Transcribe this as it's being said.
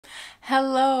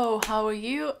Hello, how are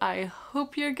you? I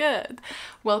hope you're good.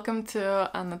 Welcome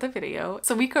to another video. It's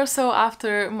a week or so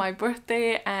after my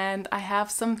birthday and I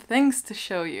have some things to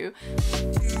show you.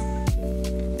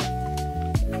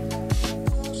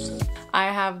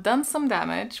 I have done some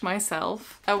damage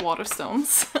myself at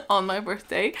Waterstones on my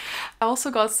birthday. I also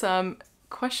got some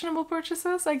questionable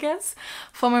purchases, I guess,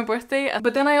 for my birthday.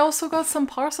 But then I also got some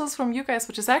parcels from you guys,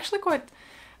 which is actually quite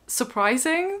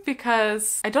surprising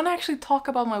because I don't actually talk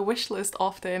about my wish list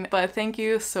often, but thank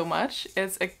you so much.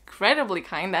 It's incredibly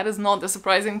kind. That is not the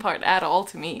surprising part at all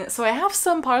to me. So I have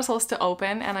some parcels to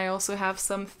open and I also have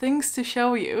some things to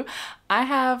show you. I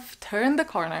have turned the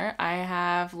corner. I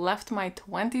have left my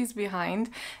 20s behind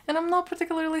and I'm not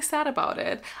particularly sad about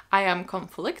it. I am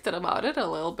conflicted about it a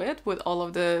little bit with all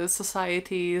of the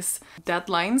society's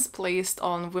deadlines placed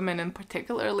on women in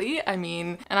particularly. I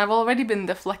mean, and I've already been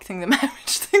deflecting the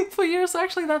marriage thing for years, so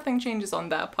actually nothing changes on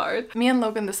that part. Me and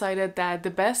Logan decided that the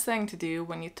best thing to do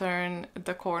when you turn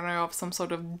the corner of some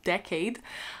sort of decade,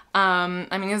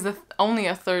 I mean, it's only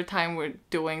a third time we're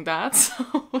doing that,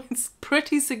 so it's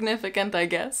pretty significant, I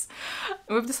guess.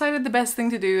 We've decided the best thing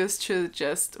to do is to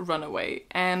just run away,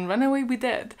 and run away we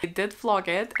did. I did vlog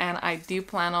it, and I do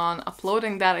plan on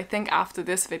uploading that, I think, after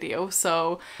this video,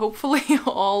 so hopefully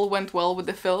all went well with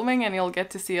the filming and you'll get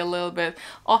to see a little bit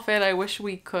of it. I wish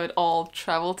we could all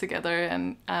travel together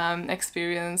and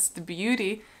experience the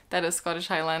beauty that is Scottish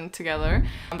Highland together.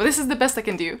 But this is the best I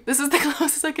can do. This is the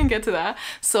closest I can get to that.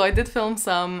 So I did film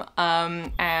some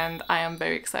and I am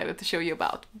very excited to show you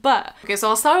about. But, okay, so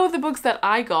I'll start with the books that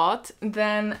I got,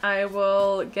 then I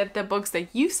will get the books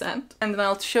that you sent, and then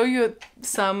I'll show you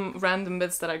some random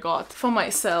bits that I got for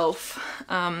myself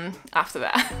after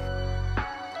that.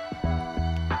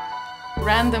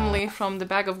 Randomly from the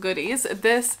bag of goodies,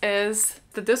 this is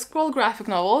the Discworld graphic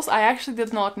novels. I actually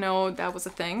did not know that was a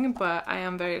thing, but I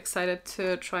am very excited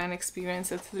to try and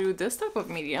experience it through this type of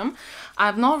medium.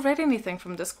 I've not read anything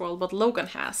from Discworld, but Logan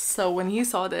has, so when he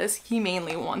saw this, he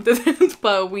mainly wanted it,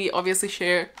 but we obviously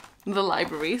share the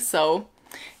library, so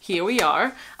here we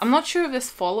are. I'm not sure if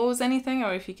this follows anything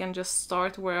or if you can just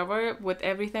start wherever with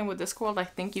everything with Discworld. I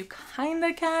think you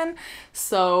kinda can,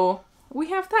 so we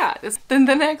have that. Then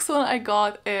the next one I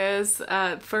got is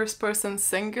First Person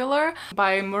Singular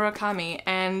by Murakami,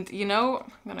 and you know,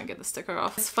 I'm gonna get the sticker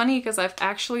off. It's funny because I've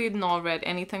actually not read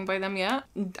anything by them yet.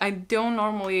 I don't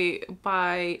normally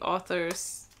buy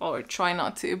authors, or try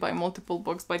not to buy multiple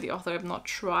books by the author I've not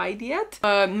tried yet.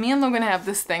 Me and Logan have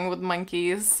this thing with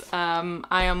monkeys.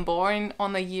 I am born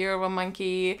on a year of a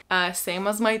monkey, same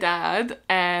as my dad,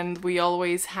 and we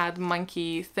always had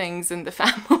monkey things in the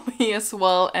family as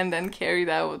well, and then carried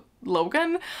out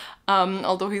Logan,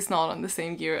 although he's not on the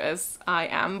same year as I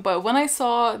am. But when I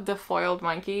saw the foiled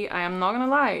monkey, I am not gonna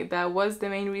lie, that was the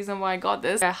main reason why I got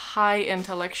this. A high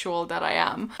intellectual that I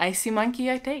am. I see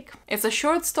monkey, I take. It's a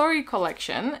short story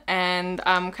collection, and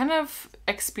I'm kind of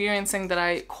experiencing that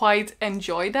I quite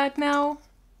enjoy that now.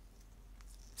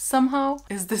 Somehow.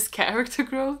 Is this character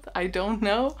growth? I don't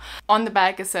know. On the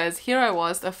back it says, here I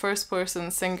was, a first person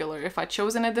singular. If I'd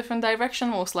chosen a different direction,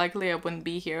 most likely I wouldn't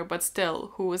be here, but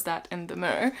still, who was that in the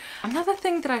mirror? Another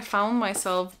thing that I found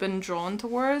myself been drawn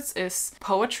towards is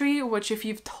poetry, which if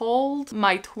you've told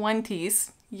my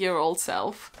 20s-year-old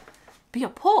self, be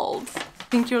appalled. I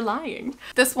think you're lying.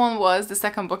 This one was the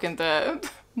second book in the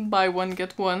buy one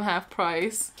get one half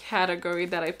price category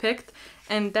that I picked,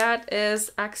 and that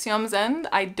is Axiom's End.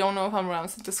 I don't know if I'm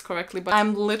pronouncing this correctly, but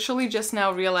I'm literally just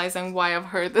now realizing why I've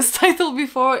heard this title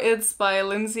before. It's by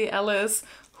Lindsay Ellis,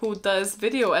 who does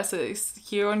video essays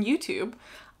here on YouTube.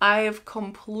 I've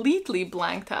completely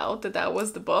blanked out that that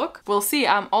was the book. We'll see.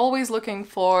 I'm always looking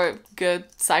for good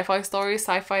sci-fi stories.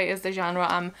 Sci-fi is the genre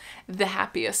I'm the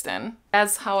happiest in.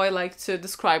 That's how I like to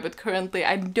describe it currently.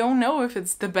 I don't know if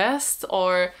it's the best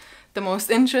or the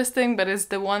most interesting, but it's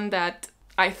the one that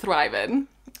I thrive in.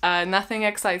 Nothing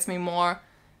excites me more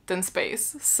than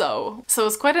space. So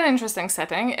it's quite an interesting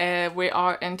setting. We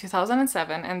are in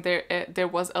 2007, and there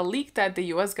was a leak that the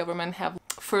US government have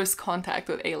first contact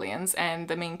with aliens, and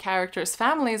the main character's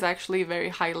family is actually very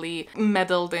highly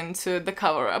meddled into the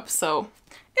cover-up, so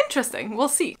interesting, we'll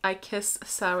see. I Kissed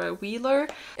Sarah Wheeler.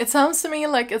 It sounds to me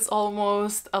like it's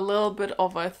almost a little bit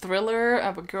of a thriller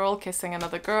of a girl kissing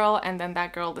another girl and then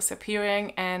that girl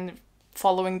disappearing and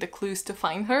following the clues to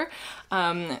find her.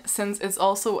 Since it's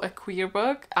also a queer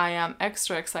book, I am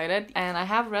extra excited, and I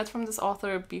have read from this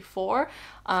author before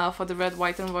for the Red,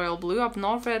 White and Royal Blue. I've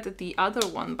not read the other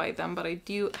one by them, but I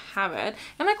do have it,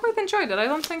 and I quite enjoyed it. I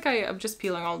don't think I'm just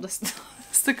peeling all this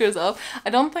stickers up. I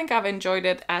don't think I've enjoyed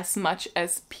it as much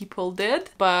as people did,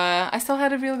 but I still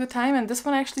had a real good time, and this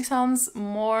one actually sounds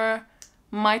more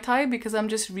my type because I'm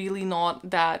just really not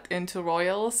that into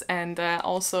royals, and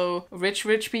also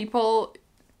rich people,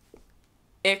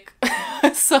 ick.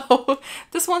 So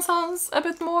this one sounds a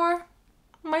bit more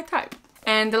my type.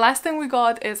 And the last thing we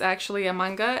got is actually a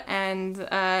manga, and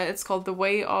it's called The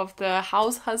Way of the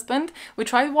House Husband. We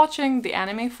tried watching the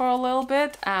anime for a little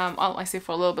bit, well, I say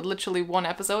for a little bit, literally one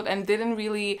episode, and didn't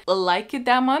really like it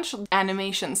that much,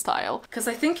 animation style. Because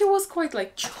I think it was quite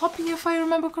like choppy if I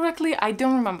remember correctly. I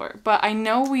don't remember, but I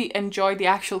know we enjoyed the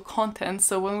actual content,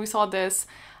 so when we saw this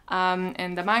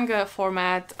in the manga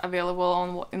format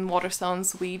available in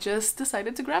Waterstones, we just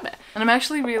decided to grab it. And I'm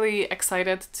actually really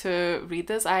excited to read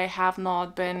this. I have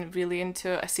not been really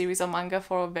into a series of manga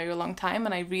for a very long time,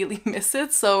 and I really miss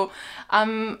it, so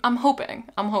I'm hoping.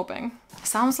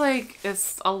 Sounds like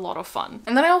it's a lot of fun.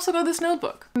 And then I also got this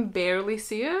notebook. I can barely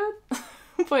see it,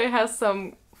 but it has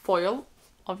some foil,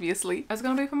 obviously. It's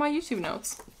gonna be for my YouTube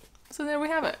notes. So there we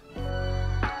have it.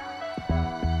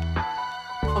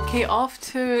 Okay, off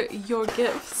to your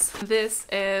gifts. This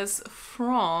is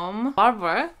from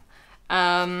Barbara,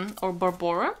 or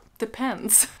Barbara,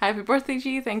 depends. Happy birthday,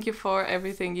 G. Thank you for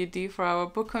everything you do for our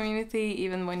book community,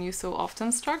 even when you so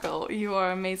often struggle. You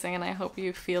are amazing, and I hope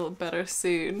you feel better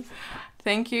soon.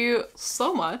 Thank you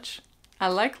so much. I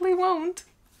likely won't,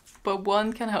 but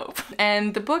one can hope.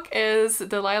 And the book is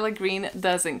Delilah Green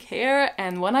Doesn't Care,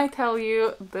 and when I tell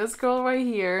you, this girl right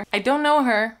here, I don't know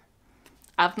her.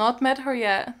 I've not met her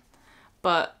yet,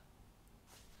 but,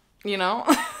 you know,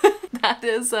 that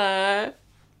is,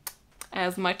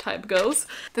 as my type goes.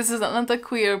 This is another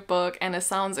queer book, and it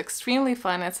sounds extremely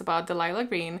fun. It's about Delilah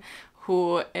Green,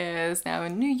 who is now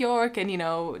in New York and, you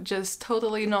know, just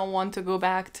totally not want to go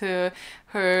back to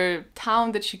her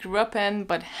town that she grew up in,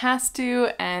 but has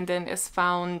to, and then is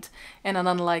found in an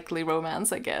unlikely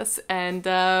romance, I guess. And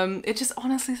it just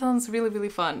honestly sounds really, really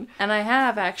fun. And I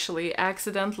have actually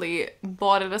accidentally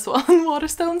bought it as well on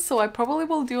Waterstones, so I probably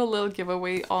will do a little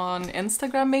giveaway on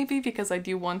Instagram maybe, because I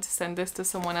do want to send this to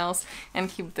someone else and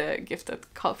keep the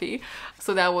gifted copy.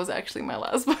 So that was actually my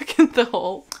last book in the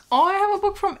haul. Oh, I have a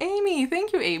book from Amy.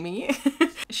 Thank you, Amy.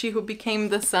 She Who Became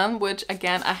the Sun, which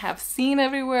again I have seen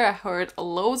everywhere. I heard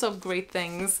loads of great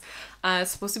things.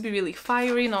 It's supposed to be really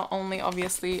fiery, not only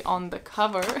obviously on the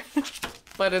cover,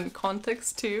 but in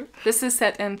context too. This is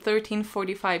set in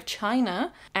 1345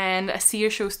 China, and a seer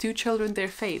shows two children their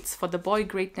fates. For the boy,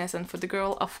 greatness, and for the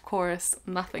girl, of course,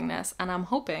 nothingness. And I'm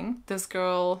hoping this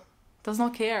girl does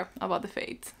not care about the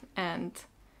fate and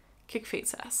kick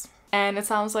fate's ass. And it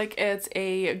sounds like it's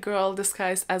a girl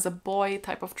disguised as a boy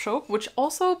type of trope, which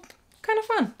also kind of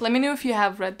fun. Let me know if you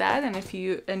have read that and if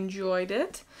you enjoyed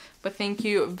it. But thank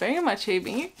you very much,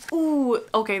 Amy. Ooh,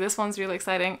 okay, this one's really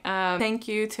exciting. Thank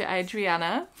you to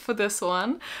Adriana for this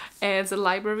one. It's a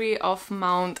Library of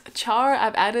Mount Char.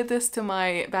 I've added this to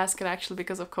my basket actually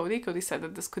because of Cody. Cody said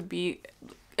that this could be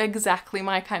exactly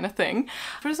my kind of thing.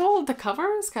 First of all, the cover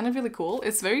is kind of really cool.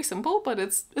 It's very simple, but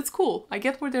it's cool. I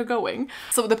get where they're going.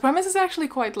 So the premise is actually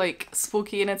quite like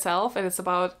spooky in itself, and it's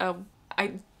about a,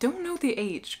 I don't know the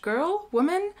age, girl,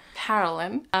 woman,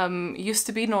 Carolyn, used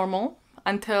to be normal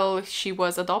until she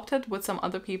was adopted with some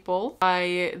other people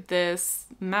by this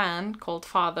man called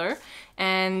Father,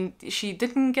 and she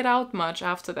didn't get out much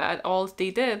after that. All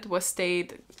they did was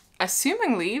stayed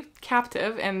assumingly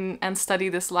captive and study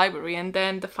this library, and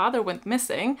then the father went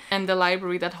missing, and the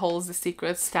library that holds the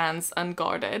secrets stands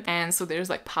unguarded, and so there's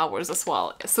like powers as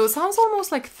well. So it sounds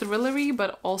almost like thrillery,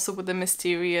 but also with the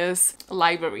mysterious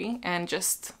library and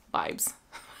just vibes.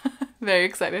 Very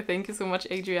excited. Thank you so much,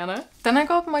 Adriana. Then I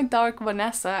got my Dark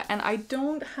Vanessa, and I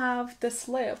don't have the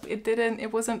slip.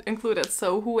 It wasn't included,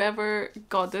 so whoever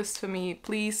got this for me,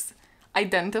 please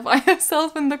identify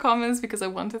yourself in the comments because I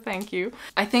want to thank you.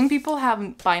 I think people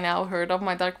have by now heard of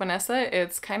my Dark Vanessa.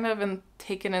 It's kind of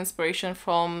taken inspiration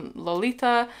from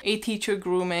Lolita, a teacher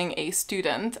grooming a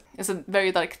student. It's a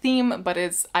very dark theme, but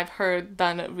it's, I've heard,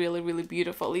 done really, really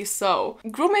beautifully. So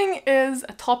grooming is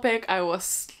a topic I was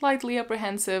slightly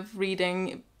apprehensive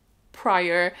reading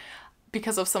prior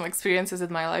because of some experiences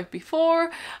in my life before,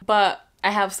 but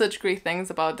I have such great things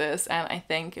about this, and I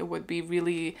think it would be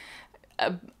really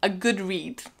a good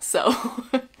read. So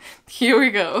here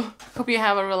we go. Hope you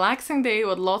have a relaxing day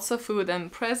with lots of food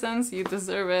and presents. You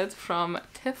deserve it, from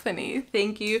Tiffany.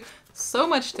 Thank you so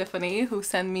much, Tiffany, who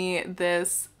sent me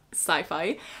this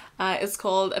sci-fi. It's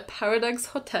called A Paradox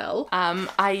Hotel.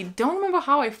 I don't remember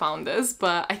how I found this,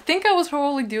 but I think I was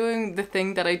probably doing the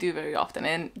thing that I do very often,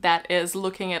 and that is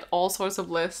looking at all sorts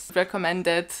of lists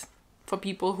recommended for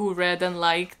people who read and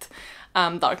liked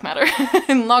dark matter.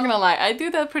 Not gonna lie, I do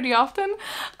that pretty often.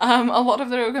 A lot of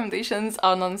the recommendations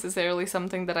are not necessarily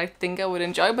something that I think I would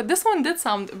enjoy, but this one did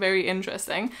sound very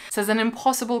interesting. It says, an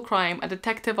impossible crime, a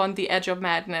detective on the edge of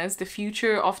madness, the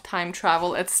future of time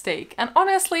travel at stake. And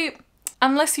honestly,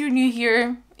 unless you're new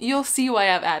here, you'll see why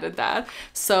I've added that.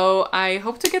 So I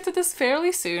hope to get to this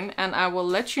fairly soon, and I will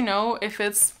let you know if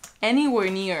it's anywhere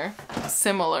near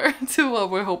similar to what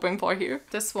we're hoping for here.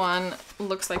 This one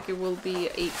looks like it will be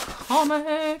a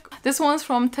comic. This one's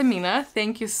from Tamina.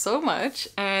 Thank you so much.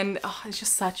 And oh, it's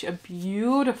just such a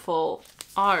beautiful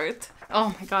art.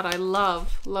 Oh my god, I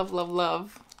love, love, love,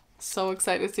 love. So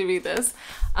excited to read this.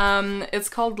 It's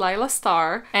called Lila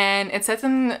Star, and it's set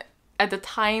at the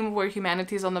time where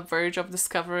humanity is on the verge of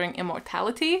discovering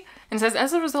immortality. And it says,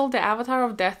 as a result, the avatar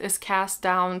of death is cast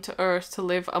down to Earth to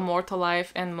live a mortal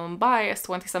life in Mumbai as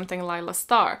 20-something Lila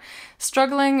Star.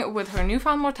 Struggling with her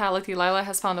newfound mortality, Lila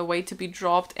has found a way to be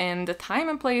dropped in the time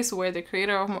and place where the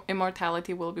creator of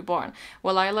immortality will be born.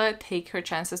 Will Lila take her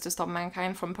chances to stop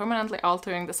mankind from permanently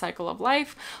altering the cycle of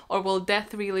life, or will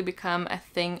death really become a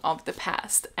thing of the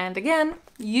past? And again,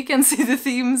 you can see the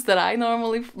themes that I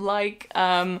normally like,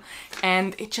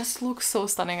 and it just looks so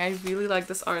stunning. I really like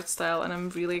this art style, and I'm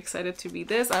really excited to read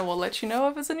this. I will let you know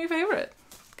if it's a new favorite,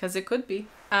 because it could be.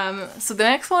 So the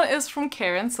next one is from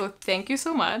Karen, so thank you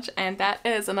so much. And that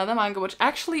is another manga which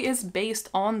actually is based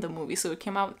on the movie, so it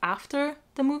came out after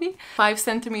the movie. 5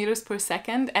 centimeters per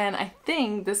second, and I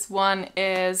think this one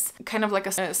is kind of like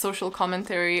a social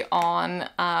commentary on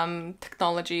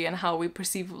technology and how we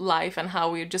perceive life and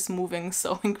how we're just moving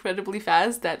so incredibly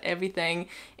fast that everything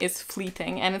is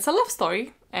fleeting. And it's a love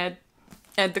story at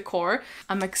the core.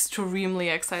 I'm extremely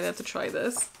excited to try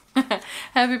this.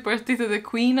 Happy birthday to the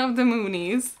Queen of the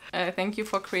Moonies. Thank you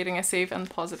for creating a safe and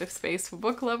positive space for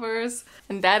book lovers.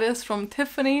 And that is from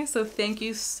Tiffany, so thank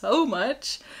you so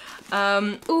much.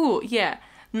 Ooh, yeah,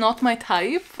 Not My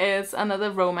Type is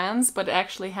another romance, but it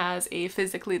actually has a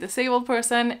physically disabled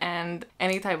person and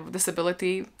any type of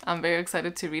disability. I'm very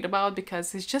excited to read about,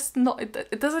 because it's just not,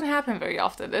 it doesn't happen very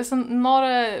often. There's not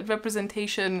a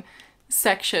representation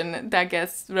section that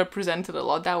gets represented a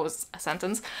lot. That was a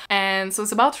sentence. And so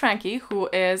it's about Frankie, who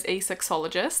is a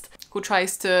sexologist who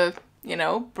tries to, you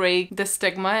know, break the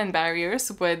stigma and barriers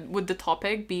with the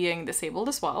topic being disabled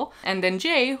as well. And then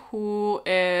Jay, who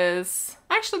is...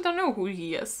 I actually don't know who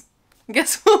he is. I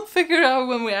guess we'll figure out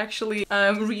when we're actually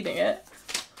reading it.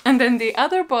 And then the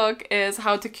other book is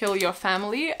How to Kill Your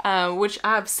Family, which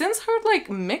I've since heard like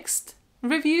mixed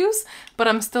reviews, but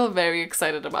I'm still very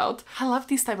excited about. I love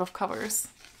these type of covers.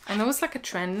 I know it's like a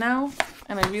trend now,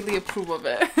 and I really approve of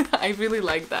it. I really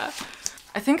like that.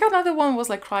 I think another one was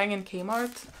like Crying in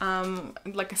Kmart,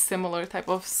 like a similar type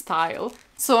of style.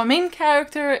 So our main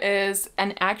character is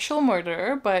an actual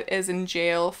murderer, but is in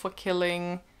jail for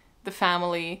killing the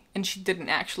family, and she didn't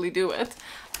actually do it.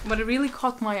 But it really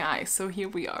caught my eye, so here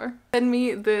we are. Send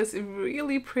me this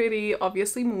really pretty,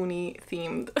 obviously Moony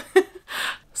themed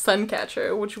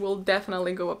Suncatcher, which will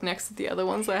definitely go up next to the other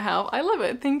ones I have. I love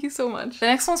it. Thank you so much. The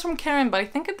next one's from Karen, but I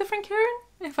think a different Karen,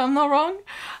 if I'm not wrong.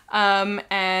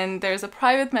 And there's a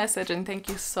private message, and thank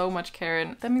you so much,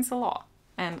 Karen. That means a lot,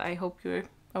 and I hope you're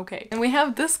okay. And we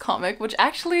have this comic, which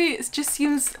actually just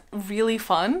seems really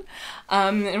fun.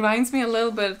 It reminds me a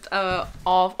little bit of,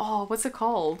 oh, what's it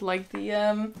called? Like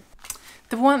the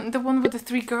one with the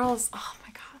 3 girls. Oh my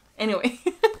god. Anyway,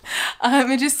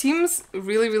 it just seems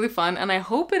really, really fun, and I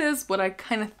hope it is what I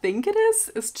kind of think it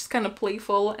is. It's just kind of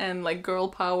playful and like girl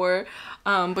power,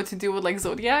 but to do with like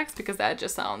zodiacs, because that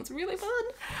just sounds really fun.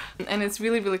 And it's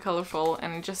really, really colorful,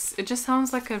 and it just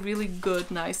sounds like a really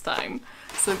good, nice time.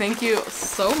 So thank you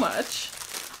so much.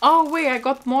 Oh wait, I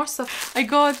got more stuff. I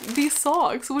got these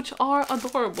socks, which are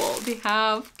adorable. They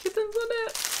have kittens in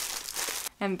it,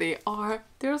 and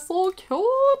they're so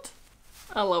cute.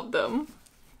 I love them.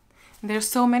 There's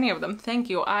so many of them. Thank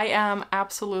you. I am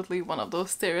absolutely one of those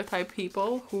stereotype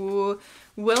people who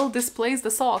will displace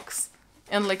the socks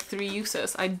in like 3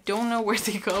 uses. I don't know where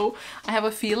they go. I have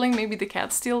a feeling maybe the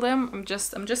cats steal them. I'm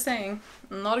just saying.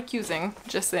 I'm not accusing,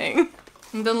 just saying.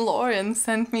 And then Lauren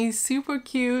sent me super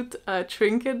cute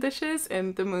trinket dishes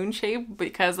in the moon shape,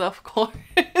 because of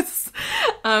course.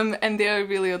 And they are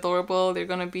really adorable. They're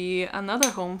gonna be another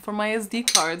home for my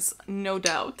SD cards, no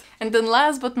doubt. And then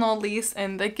last but not least,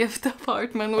 in the gift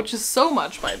apartment, which is so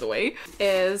much by the way,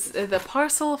 is the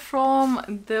parcel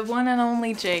from the one and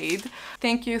only Jade.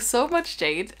 Thank you so much,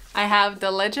 Jade. I have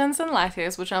the Legends and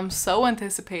Lattes, which I'm so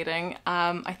anticipating.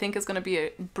 I think it's gonna be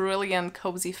a brilliant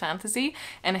cozy fantasy,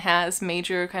 and it has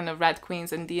major kind of Red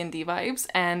Queens and D&D vibes,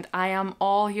 and I am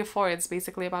all here for it. It's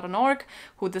basically about an orc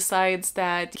who decides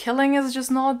that killing is just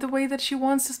not the way that she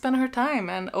wants to spend her time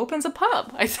and opens a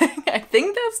pub. I think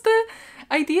that's the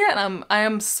idea, and I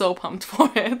am so pumped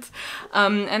for it.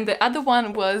 And the other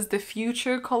one was the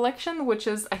Future collection, which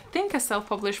is I think a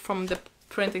self-published from the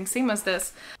printing same as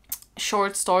this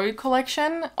short story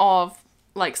collection of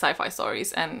like sci-fi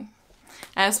stories, and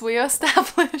as we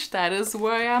established, that is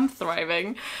where I am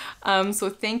thriving. So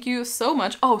thank you so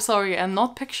much. Oh, sorry, and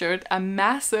not pictured, a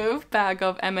massive bag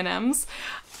of M&Ms,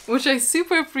 which I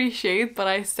super appreciate, but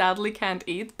I sadly can't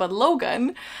eat. But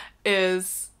Logan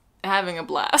is having a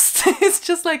blast. It's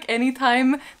just like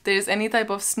anytime there's any type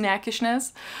of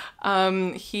snackishness,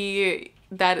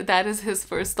 that is his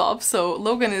first stop. So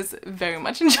Logan is very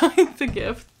much enjoying the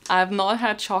gift. I've not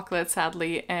had chocolate,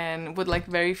 sadly, and with like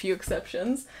very few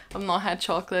exceptions, I've not had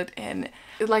chocolate in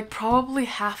like probably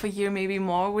half a year, maybe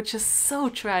more, which is so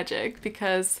tragic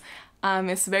because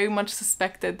it's very much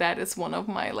suspected that it's one of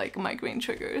my like migraine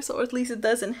triggers, or at least it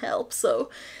doesn't help. So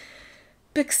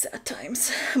big sad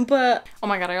times. But oh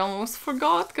my god, I almost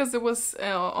forgot because it was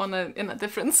in a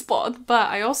different spot. But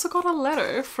I also got a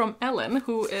letter from Ellen,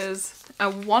 who is a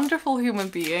wonderful human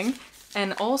being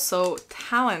and also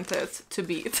talented to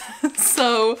beat.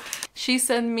 So she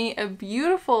sent me a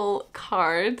beautiful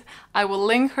card. I will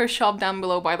link her shop down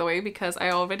below, by the way, because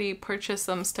I already purchased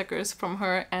some stickers from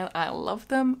her and I love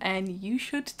them, and you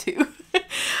should too.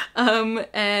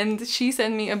 And she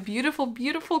sent me a beautiful,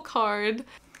 beautiful card.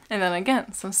 And then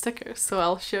again, some stickers. So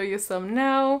I'll show you some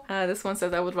now. This one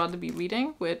says I would rather be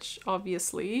reading, which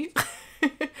obviously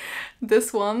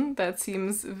this one, that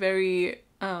seems very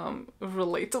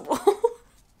relatable.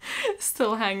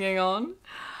 Still hanging on.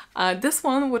 This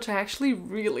one, which I actually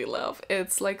really love.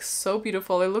 It's like so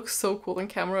beautiful. It looks so cool in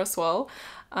camera as well.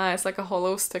 It's like a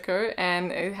hollow sticker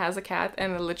and it has a cat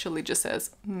and it literally just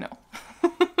says no.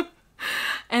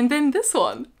 And then this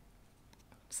one,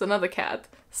 it's another cat.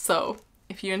 So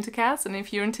if you're into cats and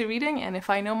if you're into reading, and if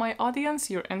I know my audience,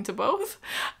 you're into both.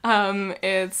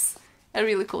 It's a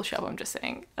really cool shop, I'm just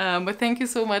saying. But thank you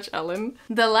so much, Ellen.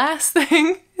 The last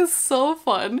thing is so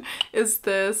fun, is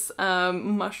this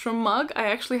mushroom mug. I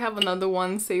actually have another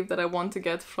one saved that I want to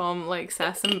get from like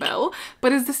Sass and Belle,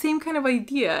 but it's the same kind of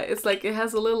idea. It's like it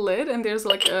has a little lid and there's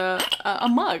like a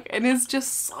mug, and it's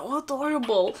just so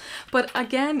adorable. But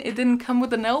again, it didn't come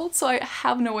with a note, so I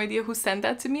have no idea who sent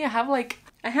that to me.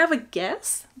 I have a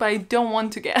guess, but I don't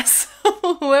want to guess.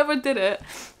 Whoever did it,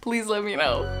 please let me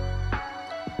know.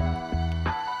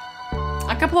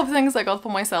 A couple of things I got for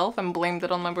myself and blamed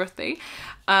it on my birthday.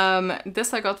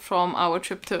 This I got from our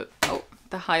trip to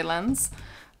the Highlands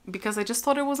because I just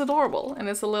thought it was adorable, and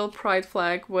it's a little pride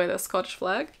flag with a Scottish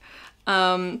flag.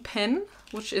 Pin,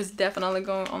 which is definitely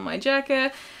going on my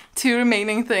jacket. Two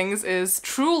remaining things is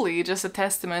truly just a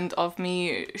testament of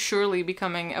me surely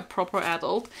becoming a proper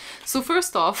adult. So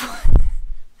first off,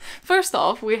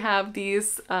 we have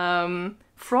these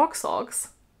frog socks,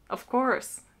 of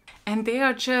course, and they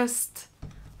are just,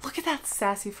 look at that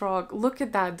sassy frog, look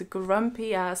at that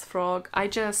grumpy ass frog.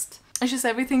 It's just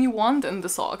everything you want in the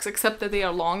socks, except that they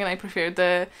are long and I prefer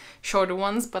the shorter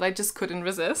ones, but I just couldn't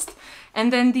resist.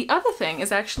 And then the other thing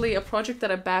is actually a project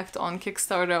that I backed on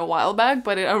Kickstarter a while back,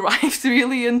 but it arrived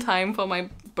really in time for my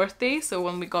birthday, so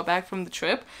when we got back from the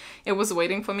trip, it was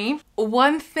waiting for me.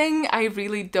 One thing I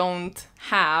really don't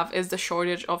have is the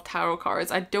shortage of tarot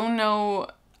cards. I don't know,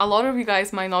 a lot of you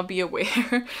guys might not be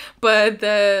aware, but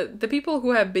the people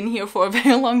who have been here for a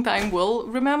very long time will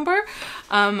remember.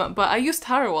 But I use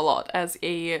tarot a lot as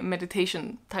a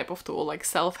meditation type of tool, like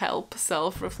self-help,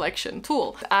 self-reflection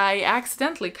tool. I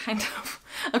accidentally kind of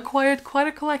acquired quite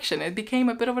a collection. It became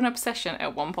a bit of an obsession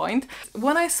at one point.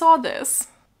 When I saw this,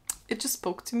 it just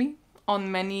spoke to me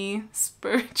on many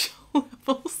spiritual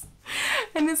levels.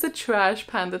 And it's a trash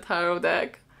panda tarot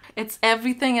deck. It's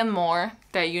everything and more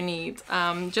that you need.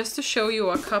 Just to show you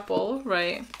a couple,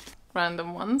 right,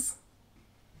 random ones.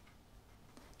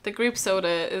 The grape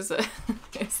soda is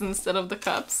is instead of the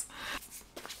cups.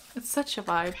 It's such a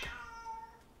vibe.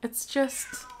 It's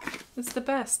the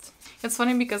best. It's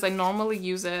funny because I normally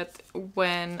use it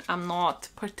when I'm not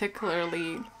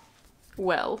particularly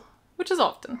well, which is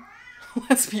often.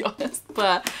 Let's be honest,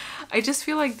 but I just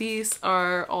feel like these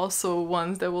are also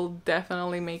ones that will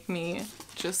definitely make me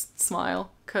just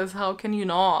smile, because how can you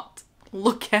not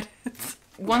look at it?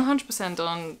 100%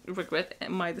 don't regret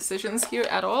my decisions here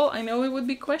at all. I know it would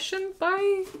be questioned by,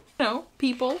 you know,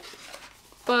 people,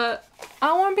 but I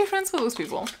don't want to be friends with those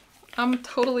people. I'm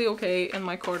totally okay in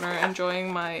my corner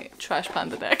enjoying my trash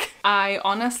panda deck. I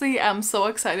honestly am so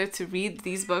excited to read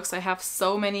these books. I have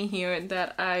so many here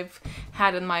that I've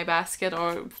had in my basket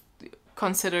or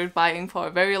considered buying for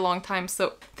a very long time.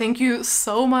 So thank you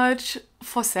so much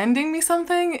for sending me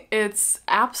something. It's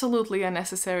absolutely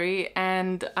unnecessary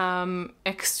and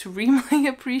extremely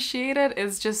appreciated.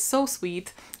 It's just so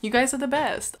sweet. You guys are the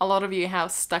best. A lot of you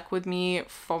have stuck with me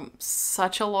from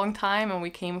such a long time, and we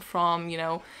came from, you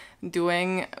know,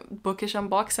 doing bookish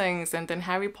unboxings and then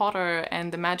Harry Potter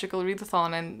and the magical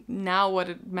readathon, and now what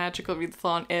a magical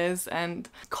readathon is, and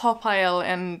Copile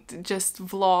and just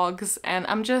vlogs. And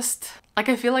I'm just like,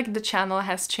 I feel like the channel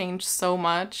has changed so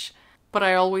much, but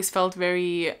I always felt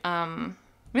very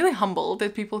really humbled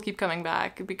that people keep coming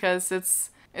back, because it's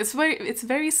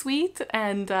very sweet.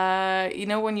 And you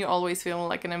know, when you always feel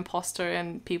like an imposter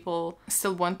and people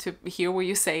still want to hear what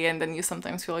you say, and then you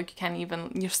sometimes feel like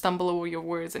you stumble over your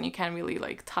words and you can't really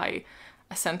like tie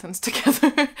a sentence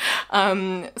together.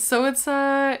 So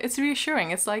it's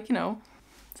reassuring. It's like, you know,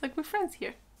 it's like we're friends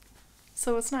here.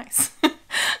 So it's nice.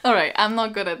 Alright, I'm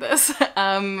not good at this.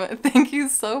 Thank you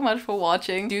so much for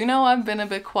watching. Do you know I've been a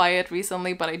bit quiet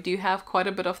recently, but I do have quite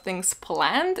a bit of things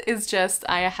planned. It's just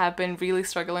I have been really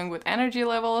struggling with energy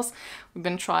levels.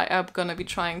 I'm gonna be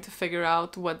trying to figure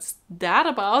out what's that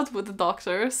about with the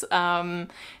doctors.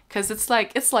 Because it's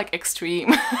like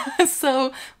extreme.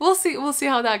 So we'll see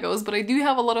how that goes. But I do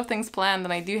have a lot of things planned,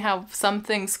 and I do have some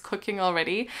things cooking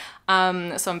already.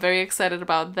 So I'm very excited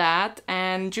about that.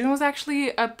 And June was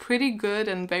actually a pretty good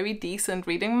and very decent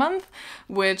reading month,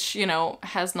 which, you know,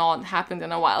 has not happened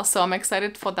in a while. So I'm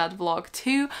excited for that vlog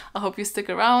too. I hope you stick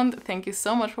around. Thank you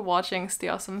so much for watching. Stay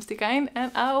awesome, stay kind,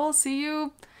 and I will see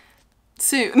you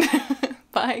soon.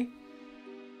 Bye.